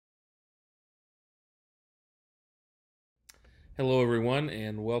Hello, everyone,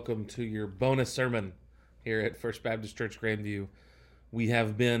 and welcome to your bonus sermon here at First Baptist Church Grandview. We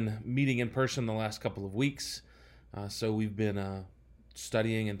have been meeting in person the last couple of weeks, so we've been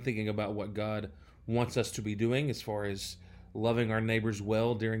studying and thinking about what God wants us to be doing as far as loving our neighbors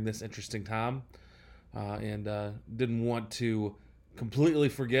well during this interesting time, and didn't want to completely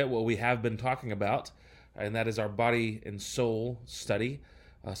forget what we have been talking about, and that is our body and soul study.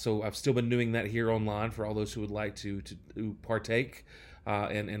 So I've still been doing that here online for all those who would like to partake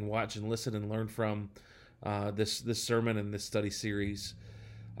and watch and listen and learn from this sermon and this study series.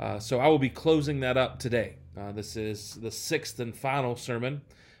 So I will be closing that up today. This is the sixth and final sermon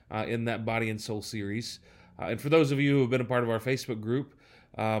in that body and soul series. And for those of you who have been a part of our Facebook group,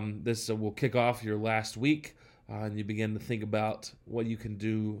 this will kick off your last week, and you begin to think about what you can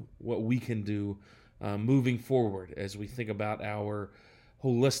do, what we can do moving forward as we think about our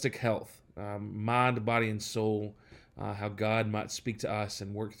holistic health, mind, body, and soul, how God might speak to us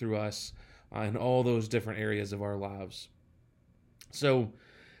and work through us in all those different areas of our lives. So,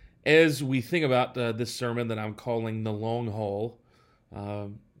 as we think about this sermon that I'm calling The Long Haul,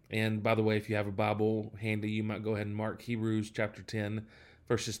 and by the way, if you have a Bible handy, you might go ahead and mark Hebrews chapter 10,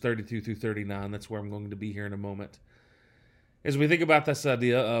 verses 32 through 39. That's where I'm going to be here in a moment. As we think about this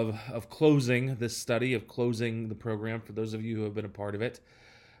idea of closing this study, of closing the program, for those of you who have been a part of it,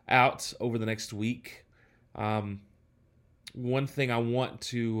 out over the next week, one thing I want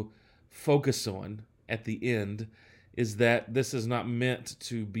to focus on at the end is that this is not meant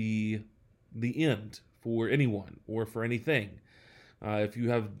to be the end for anyone or for anything. If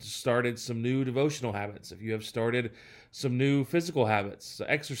you have started some new devotional habits, if you have started some new physical habits,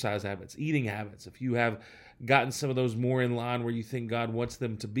 exercise habits, eating habits, if you have gotten some of those more in line where you think God wants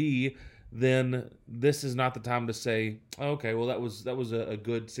them to be, then this is not the time to say, okay, well, that was a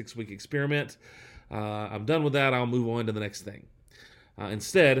good 6-week experiment. I'm done with that. I'll move on to the next thing.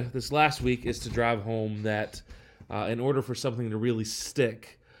 Instead, this last week is to drive home that in order for something to really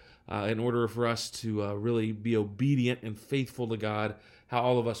stick, in order for us to really be obedient and faithful to God, how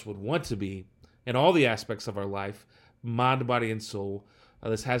all of us would want to be in all the aspects of our life, mind, body, and soul,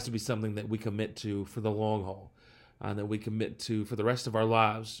 this has to be something that we commit to for the long haul, that we commit to for the rest of our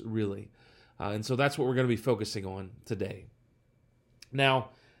lives, really. And so that's what we're going to be focusing on today. Now,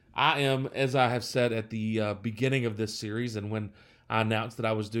 I am, as I have said at the beginning of this series, and when I announced that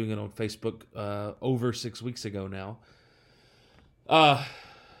I was doing it on Facebook over 6 weeks ago now, I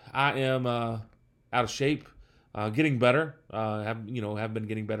am out of shape, getting better. Have been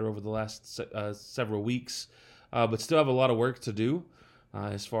getting better over the last several weeks, but still have a lot of work to do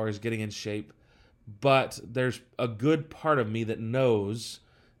as far as getting in shape. But there's a good part of me that knows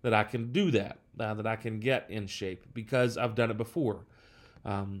that I can do that, that I can get in shape because I've done it before.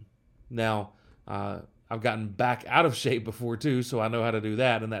 Now, I've gotten back out of shape before too, so I know how to do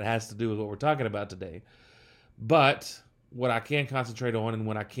that, and that has to do with what we're talking about today. But what I can concentrate on and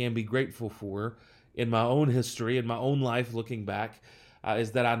what I can be grateful for in my own history, in my own life, looking back,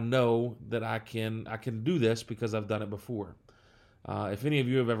 is that I know that I can do this because I've done it before. If any of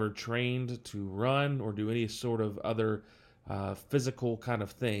you have ever trained to run or do any sort of other physical kind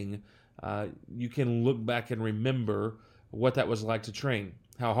of thing, you can look back and remember what that was like to train,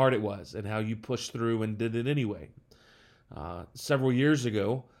 how hard it was, and how you pushed through and did it anyway. Several years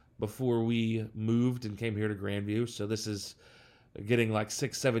ago, before we moved and came here to Grandview, so this is getting like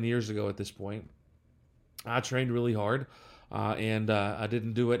 6-7 years ago at this point, I trained really hard. And I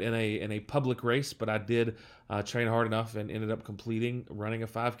didn't do it in a public race, but I did train hard enough and ended up running a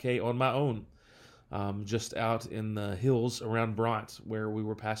 5K on my own, just out in the hills around Bront, where we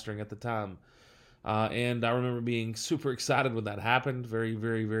were pastoring at the time. And I remember being super excited when that happened. Very,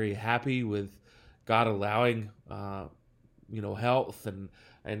 very, very happy with God allowing, health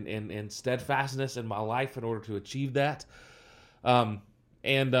and steadfastness in my life in order to achieve that.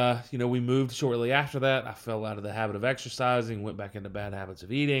 We moved shortly after that. I fell out of the habit of exercising, went back into bad habits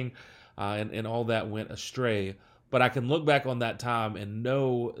of eating, and all that went astray. But I can look back on that time and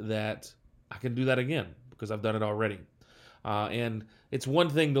know that I can do that again because I've done it already. And it's one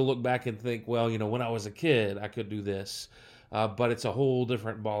thing to look back and think, well, when I was a kid, I could do this. But it's a whole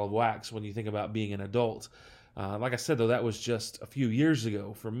different ball of wax when you think about being an adult. Like I said, though, that was just a few years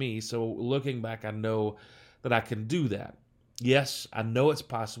ago for me. So looking back, I know that I can do that. Yes, I know it's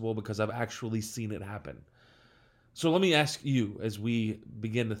possible because I've actually seen it happen. So let me ask you, as we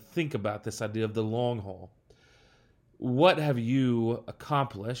begin to think about this idea of the long haul, what have you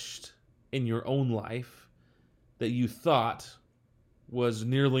accomplished in your own life that you thought was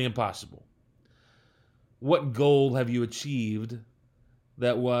nearly impossible? What goal have you achieved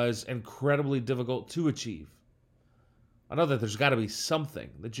that was incredibly difficult to achieve? I know that there's got to be something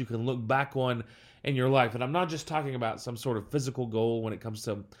that you can look back on in your life. And I'm not just talking about some sort of physical goal when it comes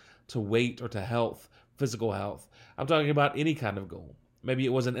to weight or to health, physical health. I'm talking about any kind of goal. Maybe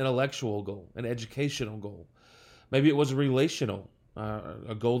it was an intellectual goal, an educational goal. Maybe it was a relational,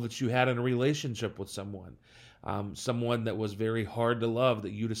 a goal that you had in a relationship with someone. Someone that was very hard to love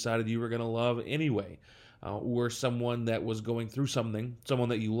that you decided you were going to love anyway. Or someone that was going through something, someone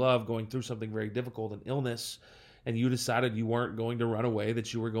that you love going through something very difficult, an illness, and you decided you weren't going to run away,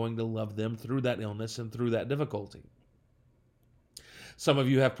 that you were going to love them through that illness and through that difficulty. Some of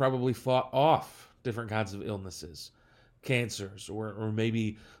you have probably fought off different kinds of illnesses, cancers, or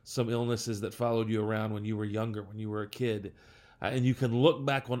maybe some illnesses that followed you around when you were younger, when you were a kid. And you can look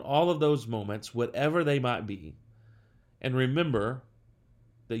back on all of those moments, whatever they might be, and remember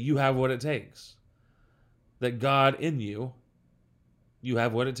that you have what it takes. That God in you, you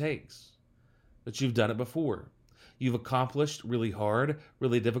have what it takes. That you've done it before. You've accomplished really hard,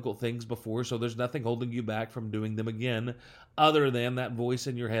 really difficult things before, so there's nothing holding you back from doing them again other than that voice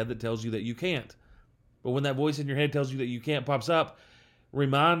in your head that tells you that you can't. But when that voice in your head tells you that you can't pops up,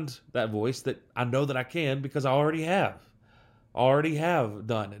 remind that voice that I know that I can because I already have. I already have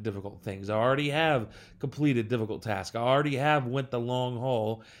done difficult things. I already have completed difficult tasks. I already have went the long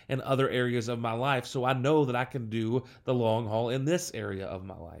haul in other areas of my life, so I know that I can do the long haul in this area of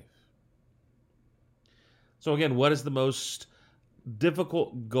my life. So again, what is the most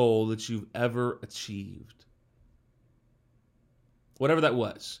difficult goal that you've ever achieved? Whatever that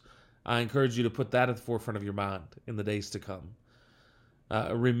was, I encourage you to put that at the forefront of your mind in the days to come.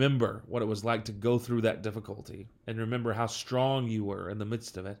 Remember what it was like to go through that difficulty, and remember how strong you were in the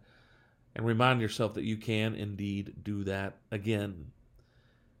midst of it, and remind yourself that you can indeed do that again.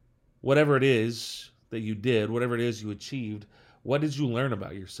 Whatever it is that you did, whatever it is you achieved, what did you learn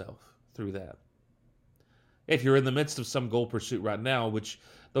about yourself through that? If you're in the midst of some goal pursuit right now, which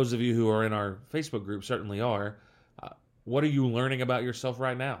those of you who are in our Facebook group certainly are, what are you learning about yourself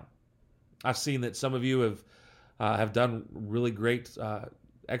right now? I've seen that some of you have done really great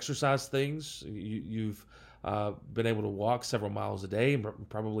exercise things. You've been able to walk several miles a day, and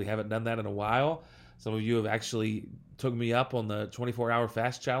probably haven't done that in a while. Some of you have actually took me up on the 24-hour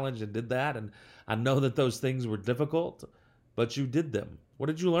fast challenge and did that, and I know that those things were difficult, but you did them. What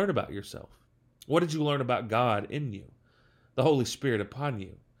did you learn about yourself? What did you learn about God in you, the Holy Spirit upon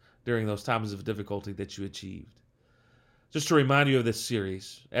you during those times of difficulty that you achieved? Just to remind you of this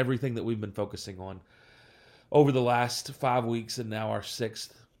series, everything that we've been focusing on over the last 5 weeks and now our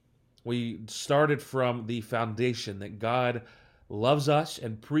 6th, we started from the foundation that God loves us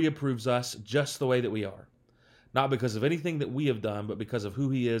and pre-approves us just the way that we are. Not because of anything that we have done, but because of who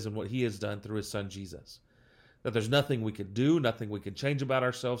He is and what He has done through His Son Jesus. That there's nothing we could do, nothing we can change about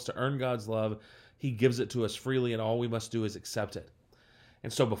ourselves to earn God's love. He gives it to us freely, and all we must do is accept it.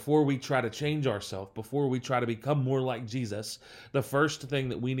 And so before we try to change ourselves, before we try to become more like Jesus, the first thing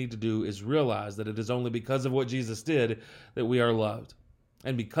that we need to do is realize that it is only because of what Jesus did that we are loved.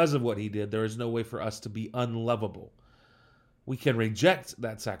 And because of what He did, there is no way for us to be unlovable. We can reject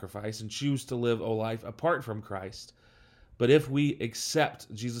that sacrifice and choose to live a life apart from Christ. But if we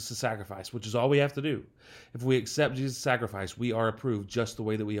accept Jesus' sacrifice, which is all we have to do, if we accept Jesus' sacrifice, we are approved just the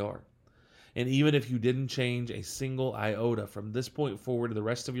way that we are. And even if you didn't change a single iota from this point forward to the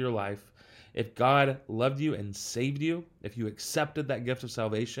rest of your life, if God loved you and saved you, if you accepted that gift of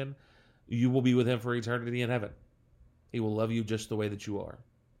salvation, you will be with Him for eternity in heaven. He will love you just the way that you are.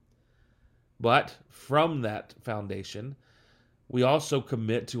 But from that foundation, we also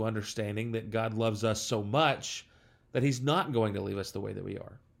commit to understanding that God loves us so much that He's not going to leave us the way that we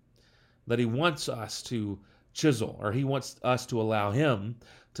are. That He wants us to chisel, or He wants us to allow Him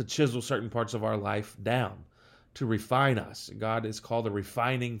to chisel certain parts of our life down, to refine us. God is called a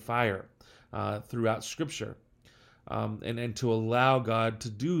refining fire throughout Scripture. And to allow God to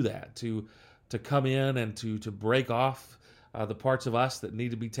do that, to come in and to break off the parts of us that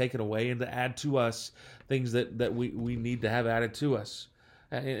need to be taken away and to add to us things that we need to have added to us.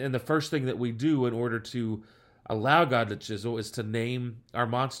 And the first thing that we do in order to allow God to chisel is to name our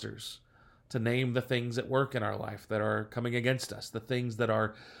monsters, to name the things at work in our life that are coming against us, the things that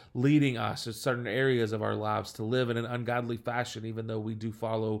are leading us in certain areas of our lives to live in an ungodly fashion, even though we do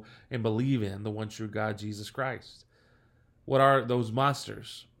follow and believe in the one true God, Jesus Christ. What are those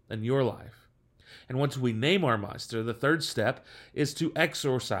monsters in your life? And once we name our monster, the third step is to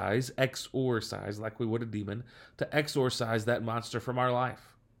exorcise like we would a demon, to exorcise that monster from our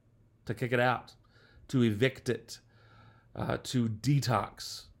life, to kick it out, to evict it, to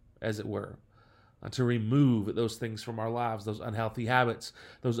detox, as it were. to remove those things from our lives, those unhealthy habits,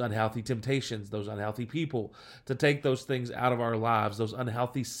 those unhealthy temptations, those unhealthy people, to take those things out of our lives, those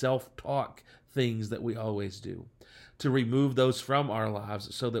unhealthy self-talk things that we always do, to remove those from our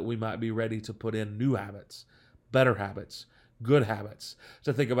lives so that we might be ready to put in new habits, better habits, good habits,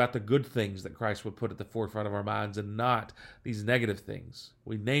 to think about the good things that Christ would put at the forefront of our minds and not these negative things.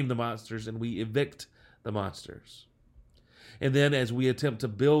 We name the monsters and we evict the monsters. And then as we attempt to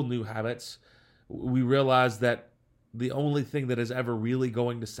build new habits, we realize that the only thing that is ever really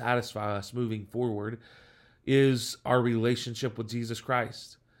going to satisfy us moving forward is our relationship with Jesus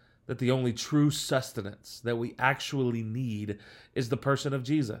Christ. That the only true sustenance that we actually need is the person of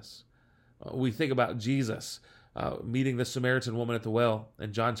Jesus. We think about Jesus meeting the Samaritan woman at the well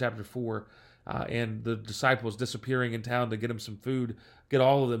in John chapter 4, and the disciples disappearing in town to get him some food, get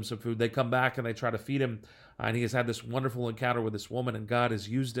all of them some food. They come back and they try to feed him, and he has had this wonderful encounter with this woman, and God has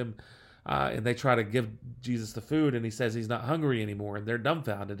used him. And they try to give Jesus the food, and he says he's not hungry anymore, and they're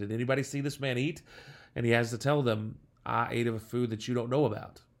dumbfounded. Did anybody see this man eat? And he has to tell them, I ate of a food that you don't know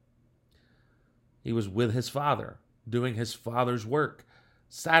about. He was with his Father, doing his Father's work,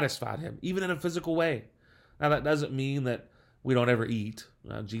 satisfied him, even in a physical way. Now, that doesn't mean that we don't ever eat.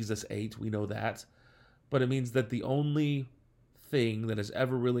 Jesus ate, we know that. But it means that the only thing that is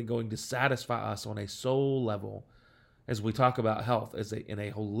ever really going to satisfy us on a soul level, as we talk about health in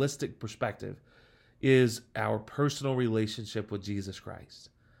a holistic perspective, is our personal relationship with Jesus Christ.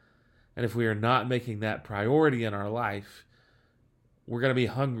 And if we are not making that priority in our life, we're going to be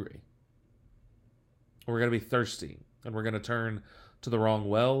hungry. We're going to be thirsty. And we're going to turn to the wrong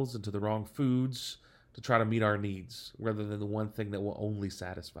wells and to the wrong foods to try to meet our needs, rather than the one thing that will only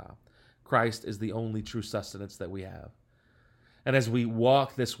satisfy. Christ is the only true sustenance that we have. And as we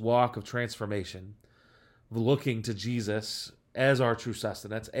walk this walk of transformation, looking to Jesus as our true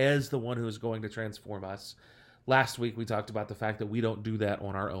sustenance, as the one who is going to transform us. Last week we talked about the fact that we don't do that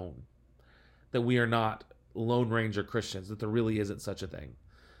on our own, that we are not Lone Ranger Christians, that there really isn't such a thing.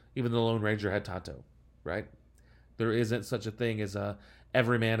 Even the Lone Ranger had Tonto, right? There isn't such a thing as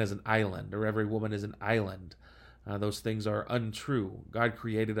every man is an island or every woman is an island. Those things are untrue. God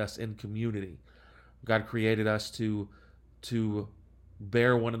created us in community. God created us to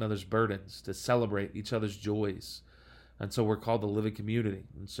bear one another's burdens, to celebrate each other's joys. And so we're called to live in community.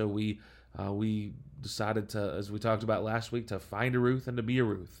 And so we decided to, as we talked about last week, to find a Ruth and to be a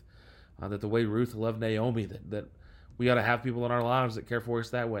Ruth. That the way Ruth loved Naomi, that we ought to have people in our lives that care for us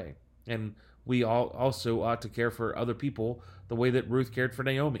that way. And we all also ought to care for other people the way that Ruth cared for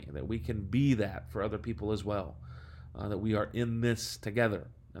Naomi, that we can be that for other people as well. That we are in this together,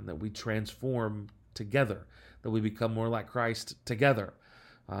 and that we transform together, that we become more like Christ together,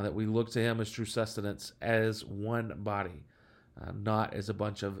 that we look to him as true sustenance, as one body, not as a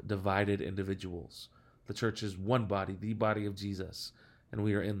bunch of divided individuals. The church is one body, the body of Jesus, and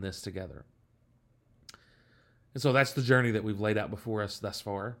we are in this together. And so that's the journey that we've laid out before us thus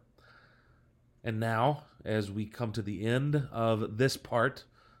far. And now, as we come to the end of this part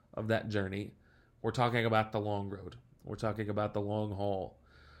of that journey, we're talking about the long road. We're talking about the long haul.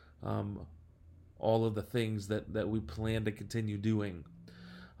 All of the things that we plan to continue doing.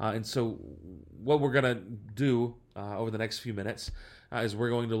 And so what we're going to do over the next few minutes is we're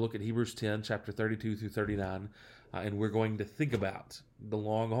going to look at Hebrews 10, chapter 32 through 39, and we're going to think about the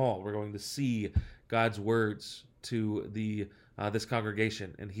long haul. We're going to see God's words to this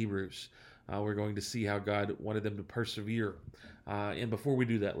congregation in Hebrews. We're going to see how God wanted them to persevere. And before we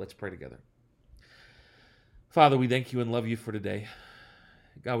do that, let's pray together. Father, we thank you and love you for today.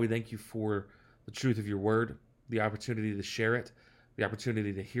 God, we thank you for the truth of your word, the opportunity to share it, the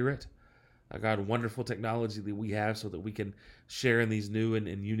opportunity to hear it. God, wonderful technology that we have so that we can share in these new and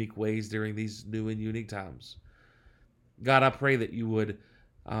unique ways during these new and unique times. God, I pray that you would,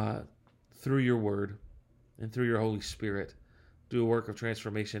 through your word and through your Holy Spirit, do a work of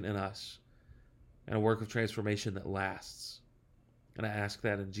transformation in us, and a work of transformation that lasts. And I ask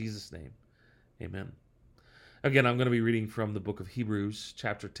that in Jesus' name. Amen. Again, I'm going to be reading from the book of Hebrews,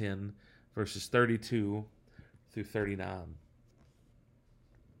 chapter 10, verses 32 through 39.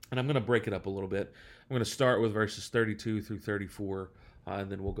 And I'm going to break it up a little bit. I'm going to start with verses 32 through 34,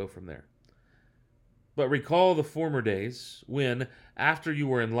 and then we'll go from there. But recall the former days when, after you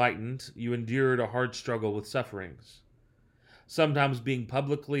were enlightened, you endured a hard struggle with sufferings, sometimes being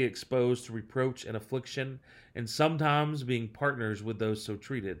publicly exposed to reproach and affliction, and sometimes being partners with those so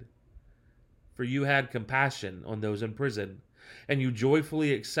treated. For you had compassion on those in prison, and you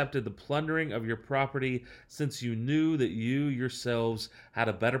joyfully accepted the plundering of your property, since you knew that you yourselves had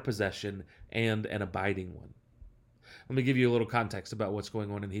a better possession and an abiding one. Let me give you a little context about what's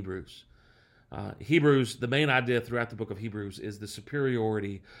going on in Hebrews. Hebrews, the main idea throughout the book of Hebrews is the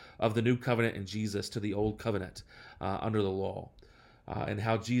superiority of the new covenant in Jesus to the old covenant under the law. And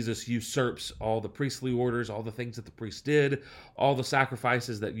how Jesus usurps all the priestly orders, all the things that the priest did, all the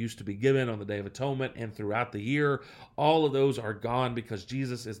sacrifices that used to be given on the Day of Atonement and throughout the year. All of those are gone because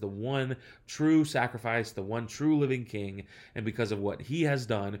Jesus is the one true sacrifice, the one true living King. And because of what he has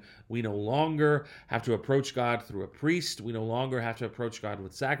done, we no longer have to approach God through a priest. We no longer have to approach God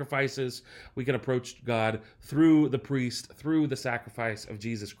with sacrifices. We can approach God through the priest, through the sacrifice of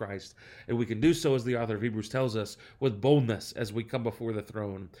Jesus Christ. And we can do so, as the author of Hebrews tells us, with boldness as we come before the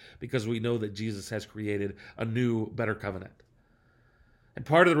throne, because we know that Jesus has created a new, better covenant. And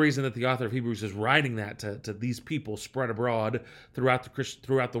part of the reason that the author of Hebrews is writing that to these people spread abroad throughout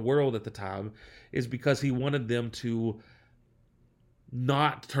the world at the time is because he wanted them to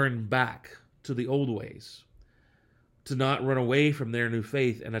not turn back to the old ways, to not run away from their new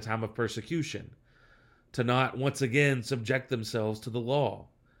faith in a time of persecution, to not once again subject themselves to the law,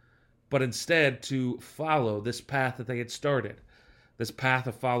 but instead to follow this path that they had started, this path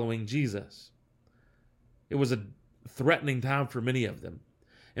of following Jesus. It was a threatening time for many of them,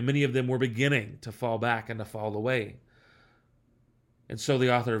 and many of them were beginning to fall back and to fall away. And so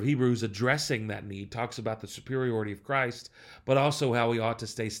the author of Hebrews, addressing that need, talks about the superiority of Christ, but also how we ought to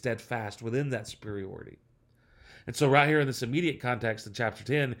stay steadfast within that superiority. And so right here in this immediate context in chapter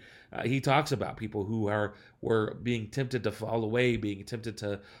 10, he talks about people who were being tempted to fall away, being tempted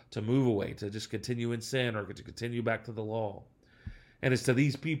to move away, to just continue in sin or to continue back to the law. And it's to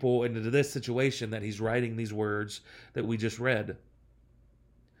these people and to this situation that he's writing these words that we just read.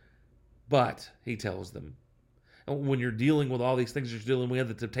 But, he tells them, when you're dealing with all these things you're dealing with,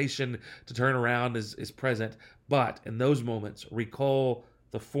 the temptation to turn around is present. But in those moments, recall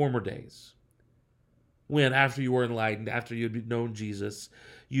the former days, when after you were enlightened, after you had known Jesus,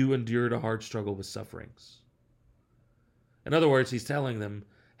 you endured a hard struggle with sufferings. In other words, he's telling them,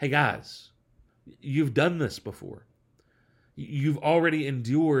 hey guys, you've done this before. You've already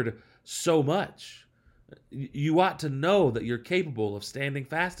endured so much. You ought to know that you're capable of standing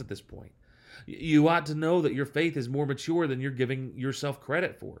fast at this point. You ought to know that your faith is more mature than you're giving yourself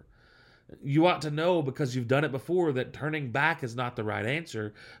credit for. You ought to know, because you've done it before, that turning back is not the right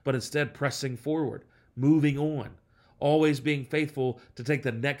answer, but instead pressing forward, moving on, always being faithful to take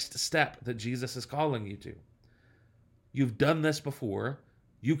the next step that Jesus is calling you to. You've done this before.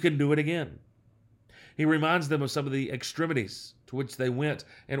 You can do it again. He reminds them of some of the extremities to which they went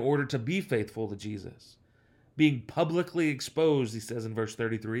in order to be faithful to Jesus. Being publicly exposed, he says in verse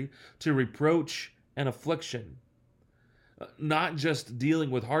 33, to reproach and affliction. Not just dealing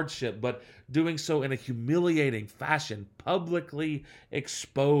with hardship, but doing so in a humiliating fashion, publicly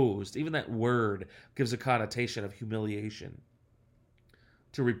exposed. Even that word gives a connotation of humiliation.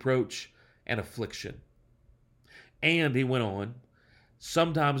 To reproach and affliction. And he went on,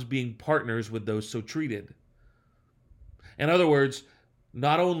 sometimes being partners with those so treated. In other words,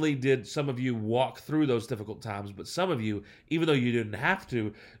 not only did some of you walk through those difficult times, but some of you, even though you didn't have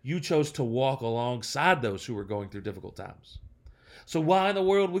to, you chose to walk alongside those who were going through difficult times. So why in the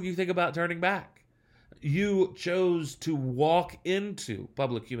world would you think about turning back? You chose to walk into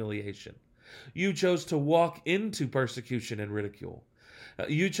public humiliation. You chose to walk into persecution and ridicule.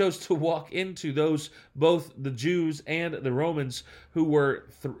 You chose to walk into those, both the Jews and the Romans, who were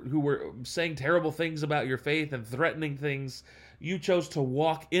saying terrible things about your faith and threatening things. You chose to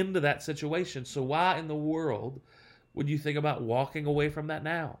walk into that situation. So why in the world would you think about walking away from that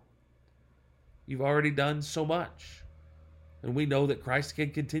now? You've already done so much. And we know that Christ can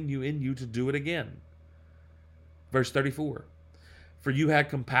continue in you to do it again. Verse 34. For you had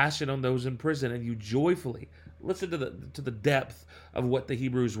compassion on those in prison, and you joyfully, listen to the depth of what the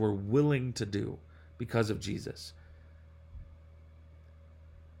Hebrews were willing to do because of Jesus.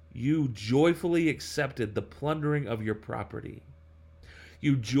 You joyfully accepted the plundering of your property.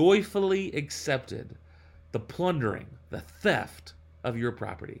 You joyfully accepted the plundering, the theft of your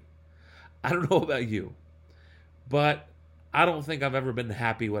property. I don't know about you, but I don't think I've ever been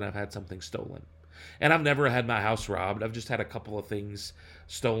happy when I've had something stolen. And I've never had my house robbed. I've just had a couple of things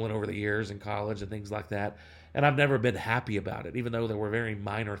stolen over the years in college and things like that. And I've never been happy about it, even though there were very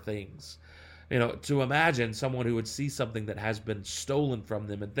minor things. You know, to imagine someone who would see something that has been stolen from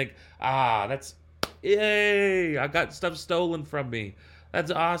them and think, that's, yay, I got stuff stolen from me.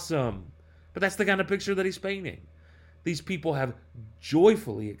 That's awesome. But that's the kind of picture that he's painting. These people have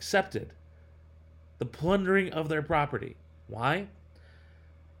joyfully accepted the plundering of their property. Why?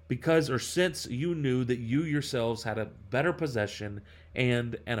 Because or since you knew that you yourselves had a better possession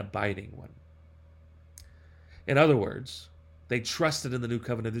and an abiding one. In other words, they trusted in the new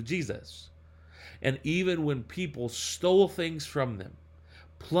covenant of Jesus. And even when people stole things from them,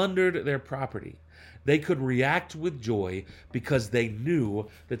 plundered their property, they could react with joy because they knew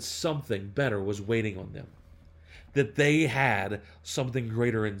that something better was waiting on them, that they had something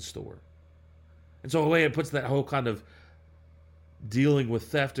greater in store. And so, the way it puts that whole kind of dealing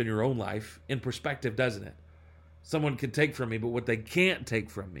with theft in your own life in perspective, doesn't it? Someone can take from me, but what they can't take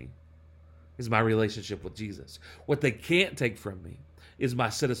from me is my relationship with Jesus. What they can't take from me is my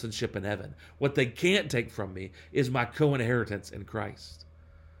citizenship in heaven. What they can't take from me is my co-inheritance in Christ.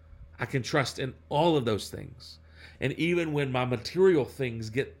 I can trust in all of those things. And even when my material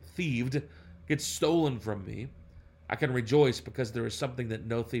things get thieved, get stolen from me, I can rejoice because there is something that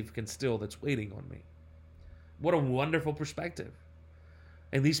no thief can steal that's waiting on me. What a wonderful perspective.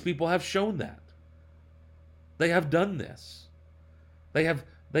 And these people have shown that. They have done this. They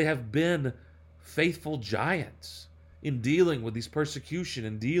have been faithful giants in dealing with these persecution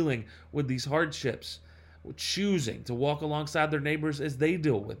and dealing with these hardships, choosing to walk alongside their neighbors as they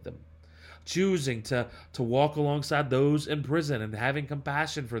deal with them, choosing to walk alongside those in prison and having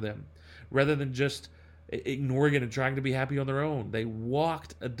compassion for them rather than just ignoring it and trying to be happy on their own. They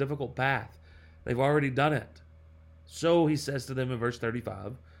walked a difficult path. They've already done it. So he says to them in verse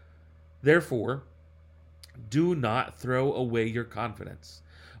 35, therefore, do not throw away your confidence,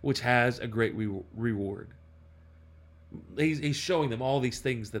 which has a great reward. He's showing them all these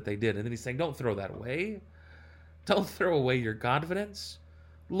things that they did. And then he's saying, don't throw that away. Don't throw away your confidence.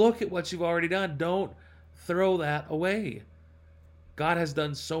 Look at what you've already done. Don't throw that away. God has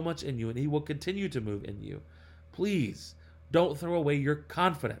done so much in you, and he will continue to move in you. Please, don't throw away your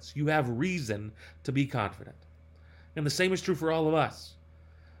confidence. You have reason to be confident. And the same is true for all of us.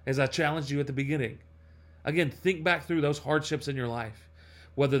 As I challenged you at the beginning, again, think back through those hardships in your life,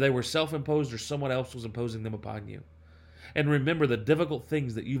 whether they were self-imposed or someone else was imposing them upon you. And remember the difficult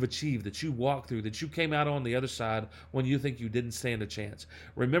things that you've achieved, that you walked through, that you came out on the other side when you think you didn't stand a chance.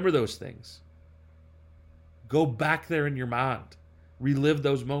 Remember those things. Go back there in your mind. Relive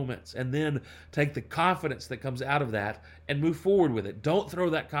those moments. And then take the confidence that comes out of that and move forward with it. Don't throw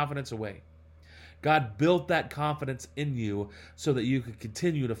that confidence away. God built that confidence in you so that you could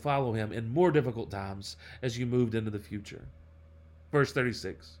continue to follow him in more difficult times as you moved into the future. Verse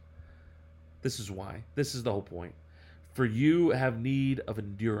 36. This is why. This is the whole point. For you have need of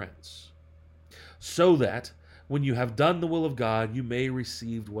endurance, so that when you have done the will of God, you may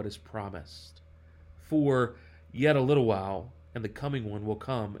receive what is promised. For yet a little while, and the coming one will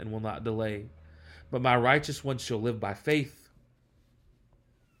come and will not delay. But my righteous one shall live by faith.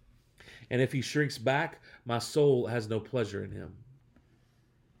 And if he shrinks back, my soul has no pleasure in him.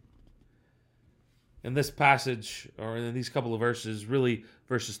 In this passage, or in these couple of verses, really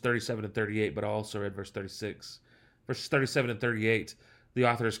verses 37 and 38, but I also read verse 36. Verses 37 and 38, the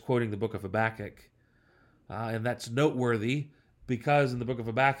author is quoting the book of Habakkuk. And that's noteworthy because in the book of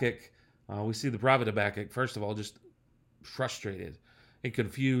Habakkuk, we see the prophet Habakkuk, first of all, just frustrated and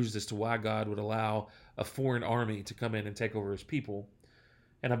confused as to why God would allow a foreign army to come in and take over his people.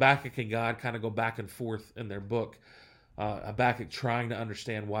 And Habakkuk and God kind of go back and forth in their book. Habakkuk trying to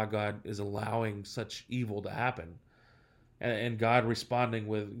understand why God is allowing such evil to happen. And God responding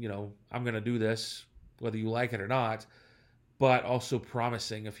with, I'm going to do this, whether you like it or not, but also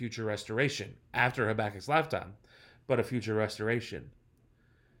promising a future restoration after Habakkuk's lifetime, but a future restoration.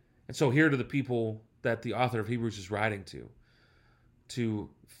 And so here to the people that the author of Hebrews is writing to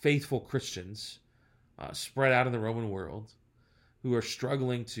faithful Christians spread out in the Roman world who are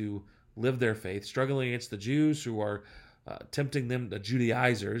struggling to live their faith, struggling against the Jews who are tempting them, the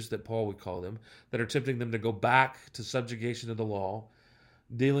Judaizers that Paul would call them, that are tempting them to go back to subjugation to the law,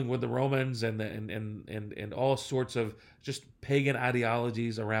 dealing with the Romans and all sorts of just pagan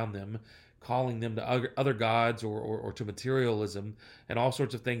ideologies around them, calling them to other gods or to materialism and all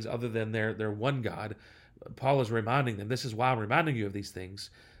sorts of things other than their one God. Paul is reminding them, this is why I'm reminding you of these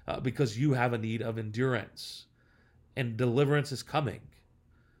things, because you have a need of endurance. And deliverance is coming.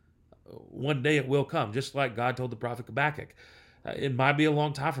 One day it will come, just like God told the prophet Habakkuk. It might be a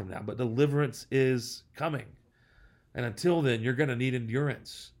long time from now, but deliverance is coming. And until then, you're going to need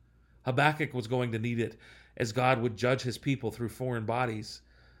endurance. Habakkuk was going to need it as God would judge his people through foreign bodies.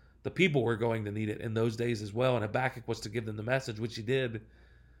 The people were going to need it in those days as well, and Habakkuk was to give them the message, which he did.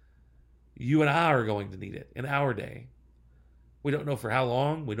 You and I are going to need it in our day. We don't know for how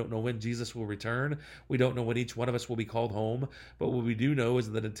long. We don't know when Jesus will return. We don't know when each one of us will be called home. But what we do know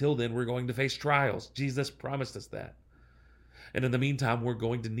is that until then, we're going to face trials. Jesus promised us that. And in the meantime, we're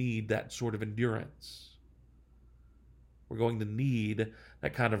going to need that sort of endurance. We're going to need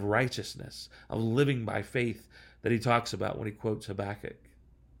that kind of righteousness, of living by faith that he talks about when he quotes Habakkuk.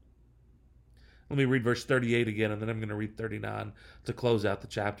 Let me read verse 38 again, and then I'm going to read 39 to close out the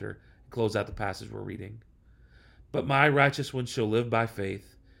chapter, close out the passage we're reading. But my righteous one shall live by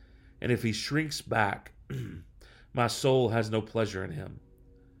faith, and if he shrinks back, my soul has no pleasure in him.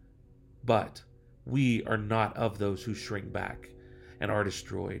 But we are not of those who shrink back and are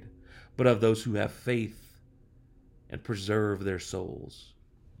destroyed, but of those who have faith and preserve their souls.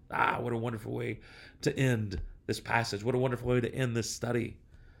 What a wonderful way to end this passage. What a wonderful way to end this study.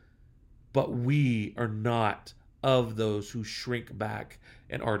 But we are not of those who shrink back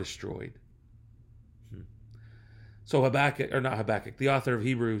and are destroyed. So the author of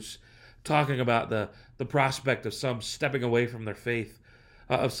Hebrews, talking about the prospect of some stepping away from their faith,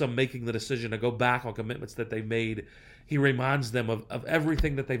 of some making the decision to go back on commitments that they made. He reminds them of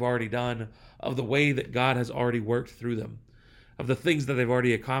everything that they've already done, of the way that God has already worked through them, of the things that they've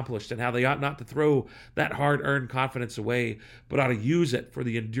already accomplished, and how they ought not to throw that hard-earned confidence away, but ought to use it for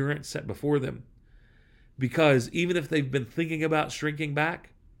the endurance set before them. Because even if they've been thinking about shrinking back,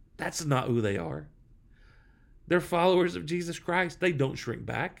 that's not who they are. They're followers of Jesus Christ. They don't shrink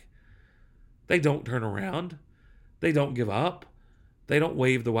back. They don't turn around. They don't give up. They don't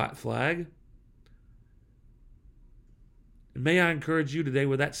wave the white flag. And may I encourage you today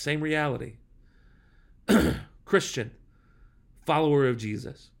with that same reality. Christian, follower of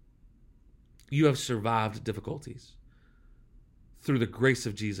Jesus, you have survived difficulties through the grace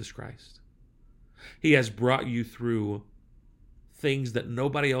of Jesus Christ. He has brought you through things that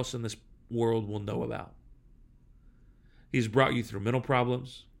nobody else in this world will know about. He's brought you through mental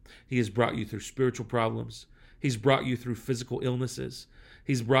problems. He has brought you through spiritual problems. He's brought you through physical illnesses.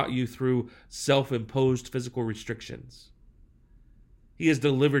 He's brought you through self-imposed physical restrictions. He has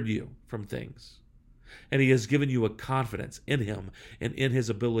delivered you from things. And he has given you a confidence in him and in his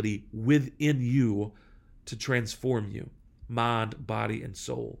ability within you to transform you, mind, body, and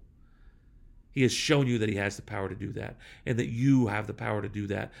soul. He has shown you that he has the power to do that, and that you have the power to do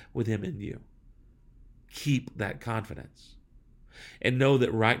that with him in you. Keep that confidence. And know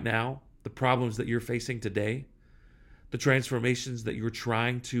that right now, the problems that you're facing today, the transformations that you're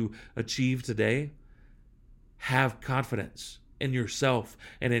trying to achieve today, have confidence in yourself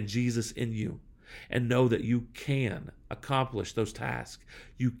and in Jesus in you. And know that you can accomplish those tasks.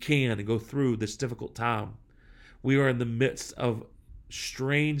 You can go through this difficult time. We are in the midst of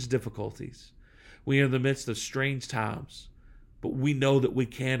strange difficulties. We are in the midst of strange times. But we know that we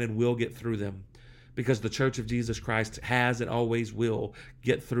can and will get through them, because the Church of Jesus Christ has and always will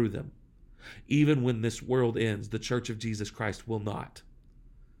get through them. Even when this world ends, the Church of Jesus Christ will not.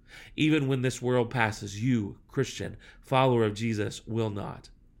 Even when this world passes, you, Christian, follower of Jesus, will not.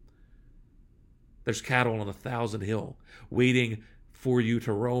 There's cattle on 1,000 hill waiting for you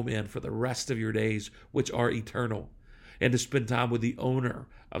to roam in for the rest of your days, which are eternal, and to spend time with the owner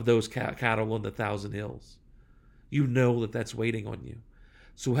of those cattle on the 1,000 hills. You know that that's waiting on you.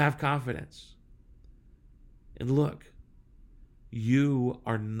 So have confidence. And look, you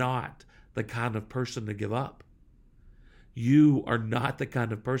are not the kind of person to give up. You are not the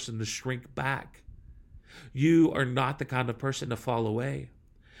kind of person to shrink back. You are not the kind of person to fall away.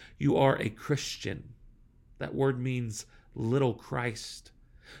 You are a Christian. That word means little Christ.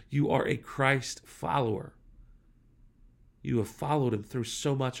 You are a Christ follower. You have followed him through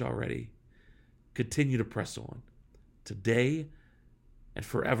so much already. Continue to press on today and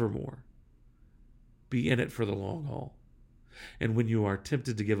forevermore. Be in it for the long haul. And when you are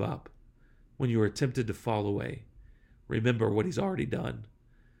tempted to give up, when you are tempted to fall away, remember what he's already done.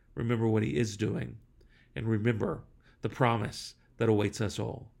 Remember what he is doing. And remember the promise that awaits us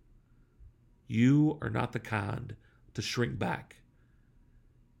all. You are not the kind to shrink back.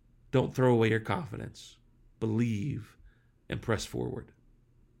 Don't throw away your confidence. Believe and press forward.